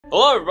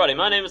Hello everybody,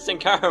 my name is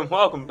Senkara and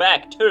welcome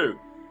back to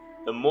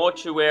the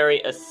Mortuary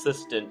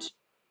Assistant.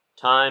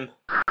 Time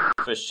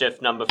for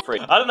shift number 3.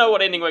 I don't know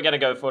what ending we're going to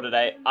go for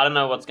today. I don't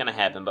know what's going to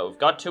happen, but we've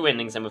got 2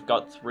 endings and we've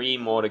got 3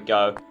 more to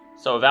go.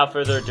 So without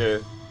further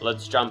ado,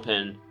 let's jump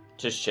in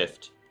to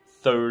shift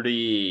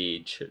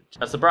 30.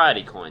 A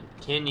sobriety coin.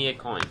 10-year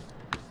coin.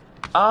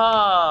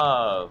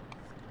 Oh!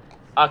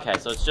 Okay,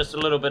 so it's just a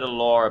little bit of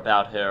lore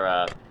about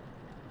her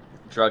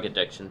drug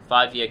addiction.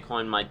 5-year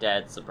coin, my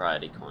dad's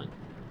sobriety coin.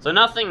 So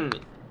nothing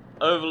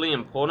overly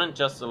important,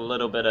 just a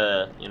little bit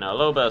of, a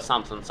little bit of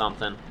something,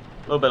 a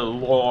little bit of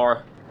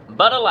lore.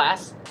 But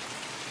alas,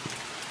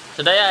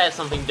 today I have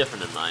something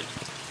different in mind.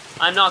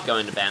 I'm not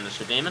going to banish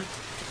a demon,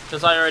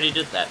 because I already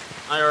did that.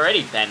 I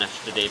already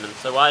banished a demon,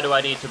 so why do I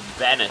need to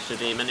banish a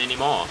demon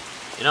anymore?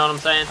 You know what I'm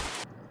saying?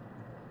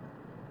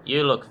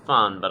 You look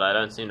fun, but I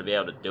don't seem to be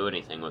able to do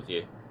anything with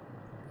you.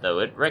 Though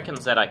it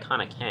reckons that I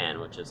kinda can,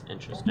 which is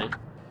interesting.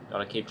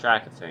 Gotta keep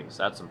track of things,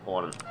 that's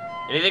important.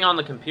 Anything on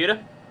the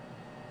computer?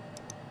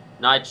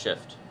 Night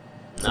shift.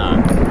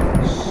 No.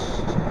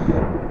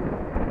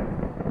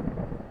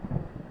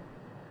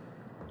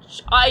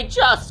 I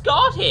just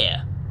got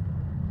here!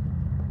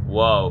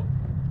 Whoa.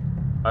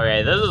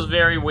 Okay, this is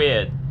very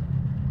weird.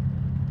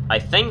 I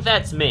think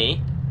that's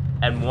me,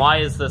 and why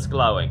is this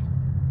glowing?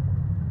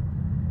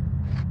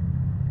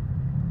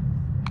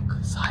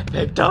 Because I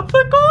picked up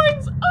the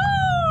coins?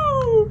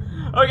 Oh!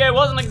 Okay, it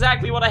wasn't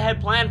exactly what I had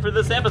planned for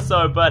this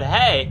episode, but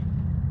hey,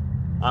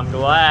 I'm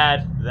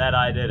glad that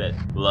I did it.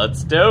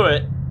 Let's do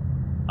it.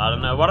 I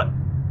don't know what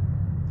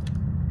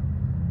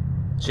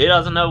She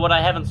doesn't know what I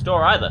have in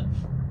store either.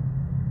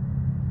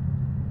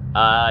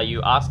 Are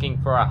you asking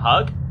for a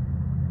hug?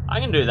 I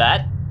can do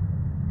that.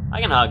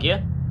 I can hug you.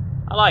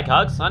 I like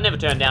hugs. I never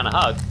turn down a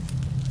hug.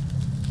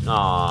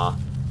 Aww.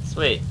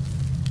 Sweet.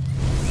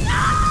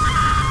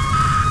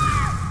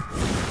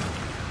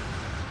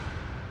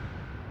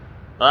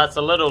 Well, that's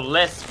a little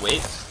less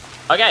sweet.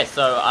 Okay,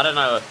 so I don't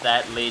know if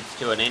that leads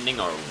to an ending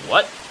or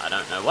what. I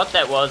don't know what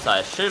that was. I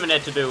assume it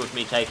had to do with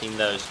me taking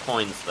those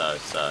coins though,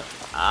 so...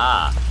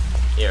 Ah,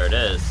 here it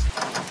is.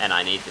 And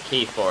I need the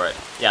key for it.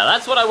 Yeah,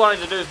 that's what I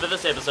wanted to do for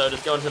this episode,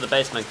 is go into the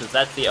basement, because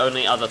that's the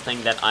only other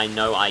thing that I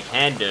know I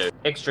can do.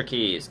 Extra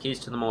keys. Keys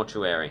to the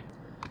mortuary.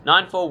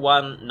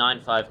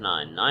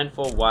 941959.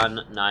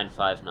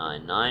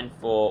 941959.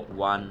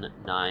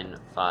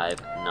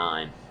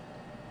 941959.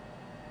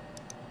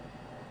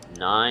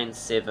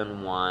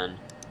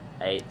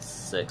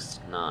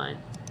 971869.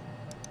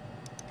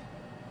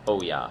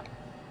 Oh yeah.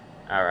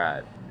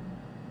 Alright.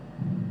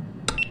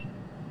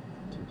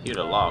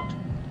 Computer locked.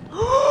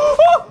 Fuck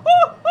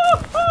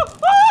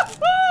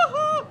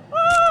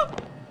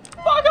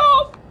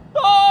off!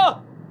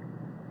 Ah!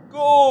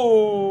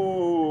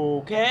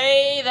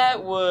 Okay,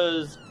 that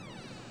was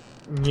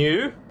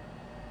new.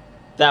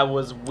 That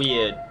was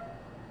weird.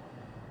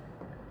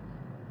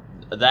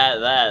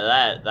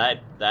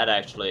 That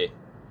actually,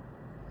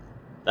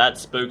 that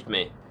spooked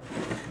me.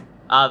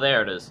 Ah,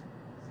 there it is.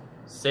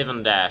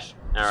 7 dash.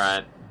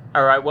 Alright.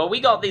 Alright, well, we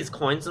got these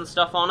coins and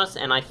stuff on us,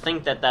 and I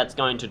think that that's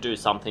going to do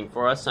something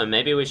for us, so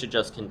maybe we should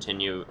just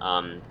continue,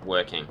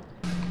 working.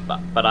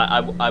 But I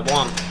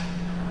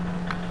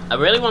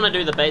really want to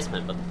do the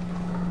basement, but...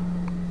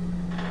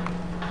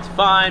 It's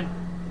fine.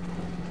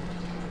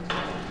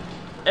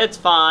 It's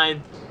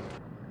fine.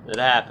 It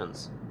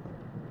happens.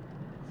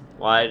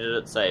 Why did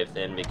it save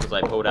then? Because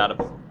I pulled out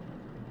a...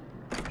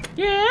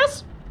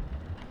 Yes?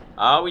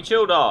 Are we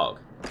chill dog?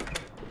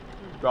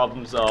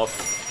 Problem solved.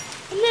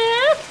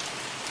 Hello?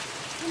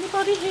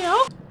 Anybody here?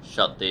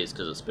 Shut these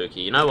because it's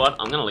spooky. You know what?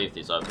 I'm gonna leave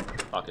these open.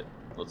 Fuck it.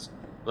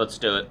 Let's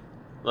do it.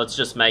 Let's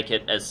just make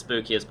it as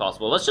spooky as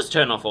possible. Let's just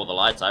turn off all the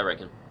lights, I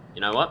reckon.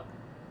 You know what?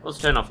 Let's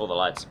turn off all the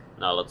lights.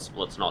 No,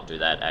 let's not do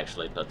that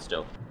actually, but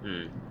still.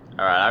 Alright,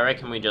 I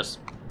reckon we just...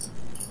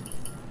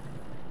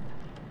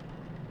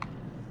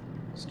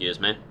 Excuse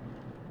me.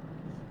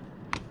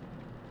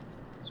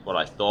 That's what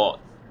I thought.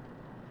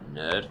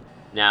 Nerd.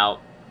 Now,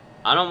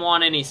 I don't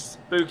want any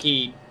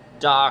spooky,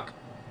 dark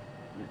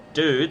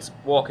dudes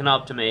walking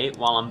up to me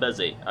while I'm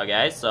busy,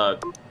 okay? So,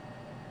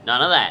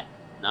 none of that.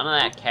 None of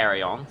that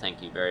carry on,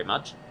 thank you very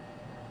much.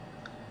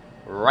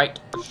 Right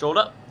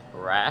shoulder,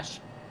 rash.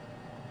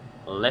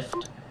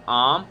 Left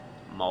arm,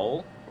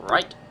 mole.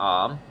 Right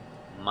arm,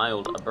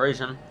 mild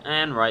abrasion.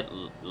 And right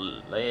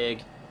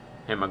leg,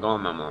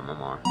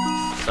 hemogormamamamar.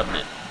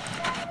 Submit.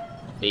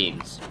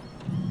 Beans.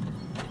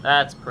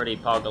 That's pretty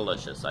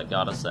pogalicious, I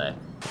gotta say.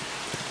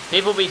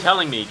 People be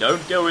telling me,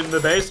 don't go in the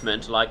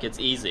basement like it's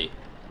easy.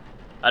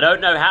 I don't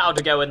know how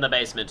to go in the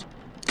basement.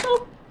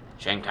 Oh.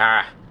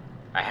 Senkara,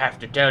 I have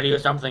to tell you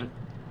something.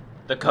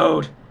 The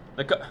code.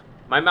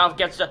 My mouth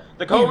gets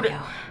the code.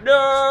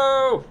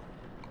 No!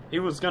 He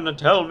was gonna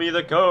tell me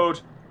the code,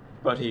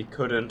 but he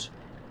couldn't.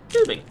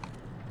 Tubing.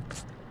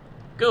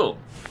 Cool.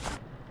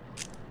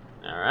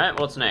 Alright,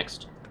 what's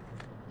next?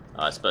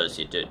 Oh, I suppose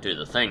you do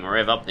the thing,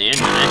 rev up the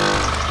engine, eh?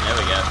 There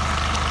we go.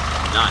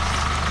 Nice.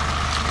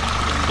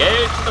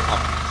 Engage the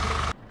pump.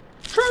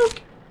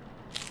 Stroke.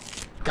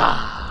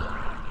 Gah.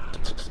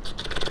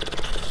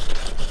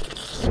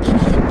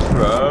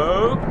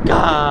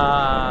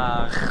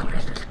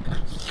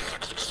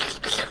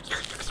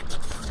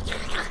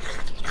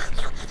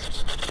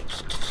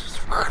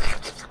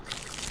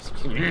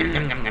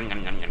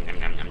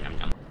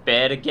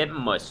 to get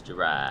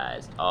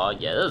moisturized. Oh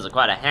yeah, this is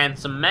quite a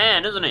handsome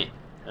man, isn't he?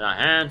 A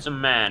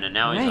handsome man, and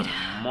now he's a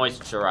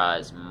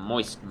moisturized,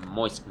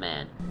 moist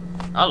man.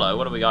 Hello,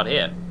 what do we got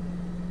here?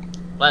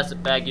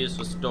 Plastic bag used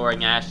for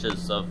storing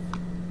ashes of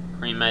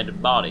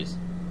cremated bodies.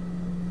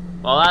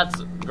 Well,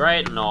 that's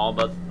great and all,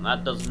 but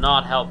that does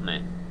not help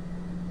me.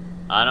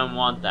 I don't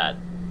want that,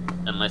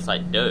 unless I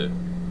do.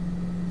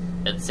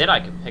 It said I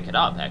could pick it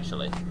up,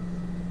 actually.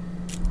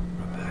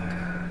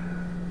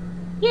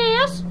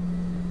 Yes?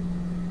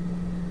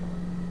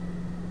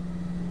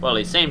 Well,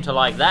 he seemed to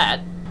like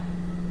that.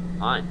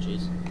 Fine,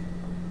 jeez.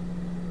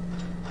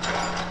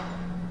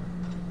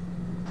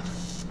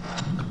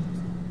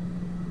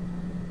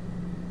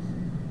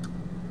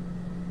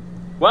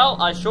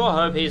 Well, I sure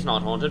hope he's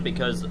not haunted,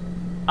 because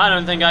I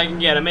don't think I can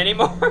get him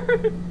anymore.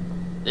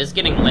 There's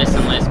getting less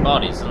and less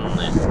bodies, isn't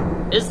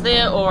there? Is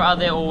there, or are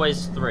there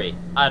always 3?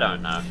 I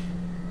don't know.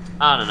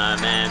 I don't know,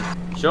 man.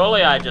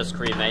 Surely I just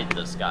cremate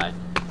this guy.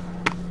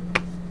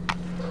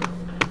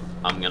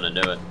 I'm gonna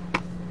do it.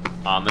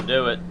 I'ma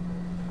do it.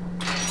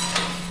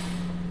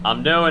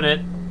 I'm doing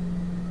it.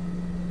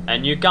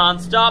 And you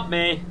can't stop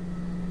me.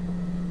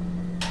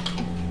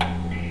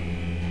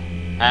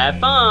 Have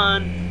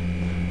fun.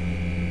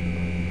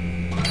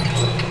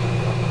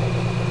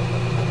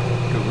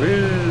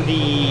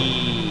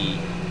 Groovy.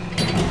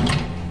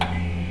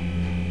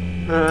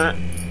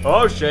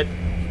 Oh shit.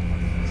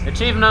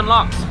 Achievement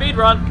unlocked.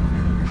 Speedrun.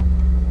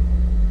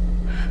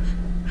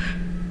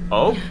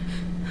 Oh.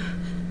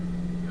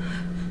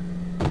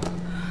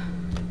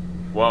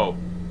 Whoa.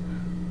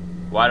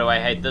 Why do I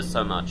hate this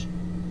so much?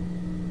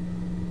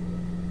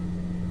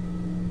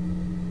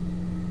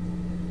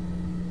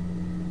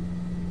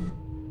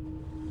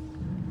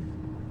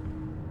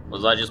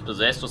 Was I just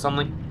possessed or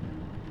something?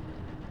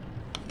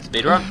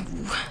 Speedrun?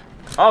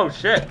 Oh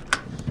shit!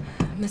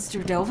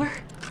 Mr. Delver?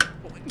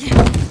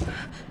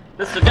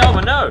 Mr.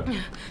 Delver, no!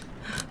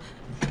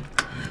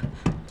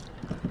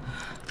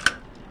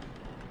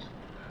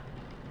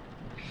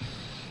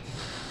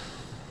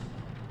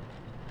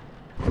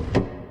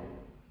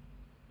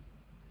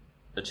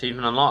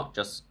 Achievement unlocked,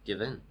 just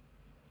give in.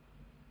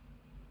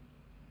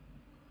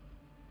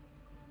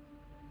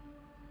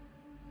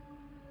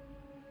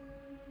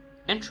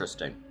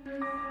 Interesting.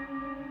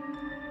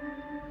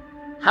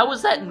 How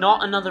was that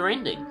not another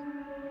ending?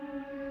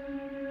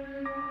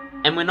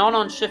 And we're not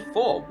on shift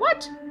 4.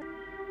 What?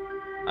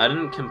 I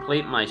didn't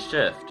complete my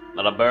shift,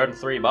 but I burned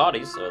 3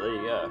 bodies, so there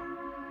you go.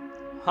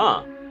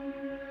 Huh.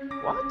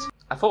 What?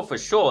 I thought for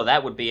sure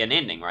that would be an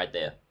ending right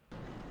there.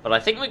 But I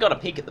think we got a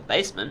peek at the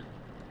basement.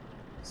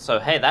 So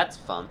hey, that's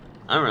fun.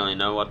 I don't really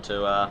know what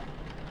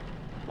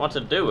to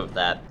do with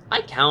that.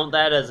 I count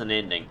that as an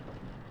ending.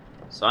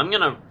 So I'm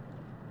gonna...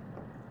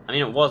 I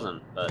mean, it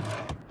wasn't, but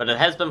it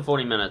has been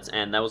 40 minutes,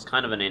 and that was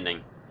kind of an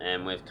ending.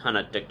 And we've kind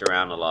of dicked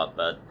around a lot,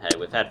 but hey,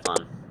 we've had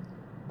fun.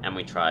 And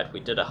we tried. We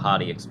did a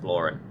hearty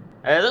exploring.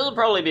 This will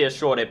probably be a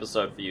short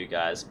episode for you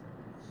guys.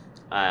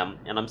 And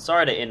I'm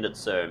sorry to end it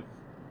soon.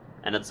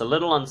 And it's a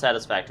little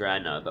unsatisfactory, I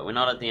know, but we're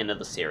not at the end of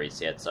the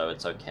series yet, so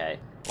it's okay.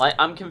 Like,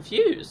 I'm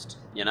confused,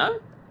 you know?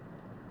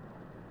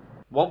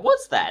 What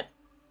was that?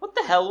 What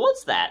the hell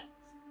was that?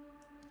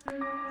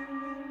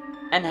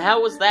 And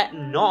how was that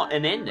not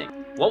an ending?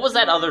 What was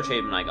that other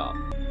achievement I got?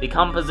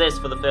 Become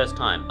possessed for the first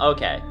time.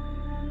 Okay.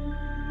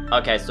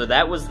 Okay, so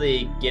that was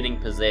the getting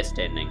possessed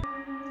ending.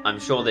 I'm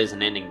sure there's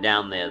an ending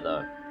down there,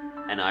 though.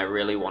 And I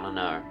really want to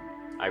know.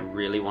 I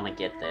really want to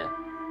get there.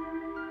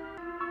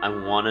 I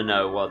want to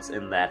know what's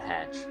in that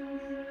hatch.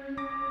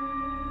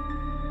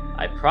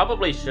 I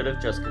probably should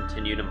have just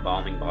continued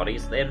embalming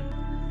bodies then.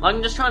 Like,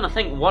 I'm just trying to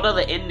think, what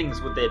other endings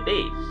would there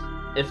be?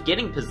 If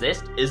getting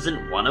possessed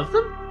isn't one of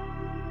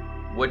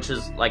them? Which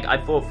is, like, I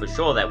thought for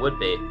sure that would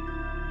be.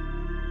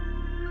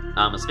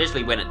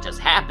 Especially when it just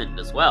happened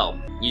as well.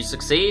 You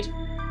succeed,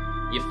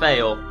 you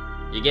fail,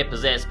 you get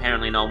possessed,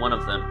 apparently not one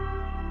of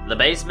them. The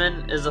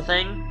basement is a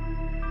thing?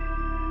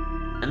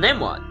 And then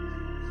what?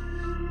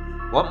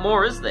 What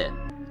more is there?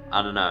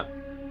 I don't know.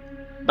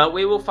 But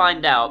we will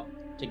find out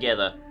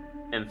together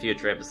in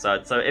future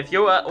episodes. So if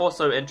you are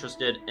also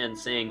interested in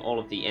seeing all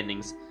of the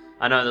endings,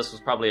 I know this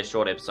was probably a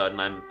short episode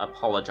and I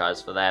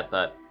apologize for that,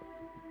 but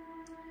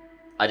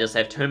I just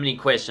have too many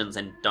questions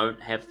and don't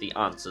have the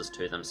answers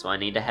to them, so I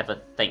need to have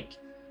a think.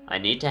 I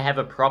need to have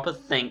a proper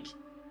think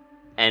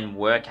and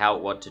work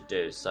out what to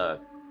do, so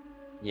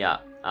yeah.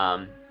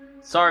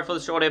 Sorry for the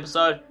short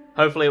episode.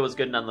 Hopefully it was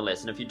good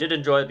nonetheless, and if you did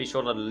enjoy it, be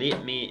sure to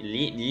let me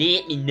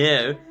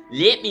know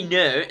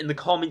in the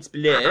comments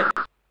below,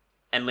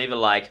 and leave a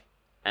like,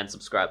 and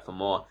subscribe for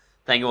more.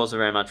 Thank you all so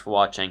very much for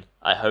watching.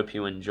 I hope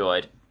you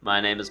enjoyed.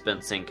 My name has been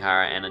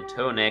Senkara, and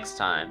until next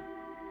time,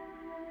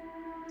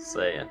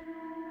 see ya.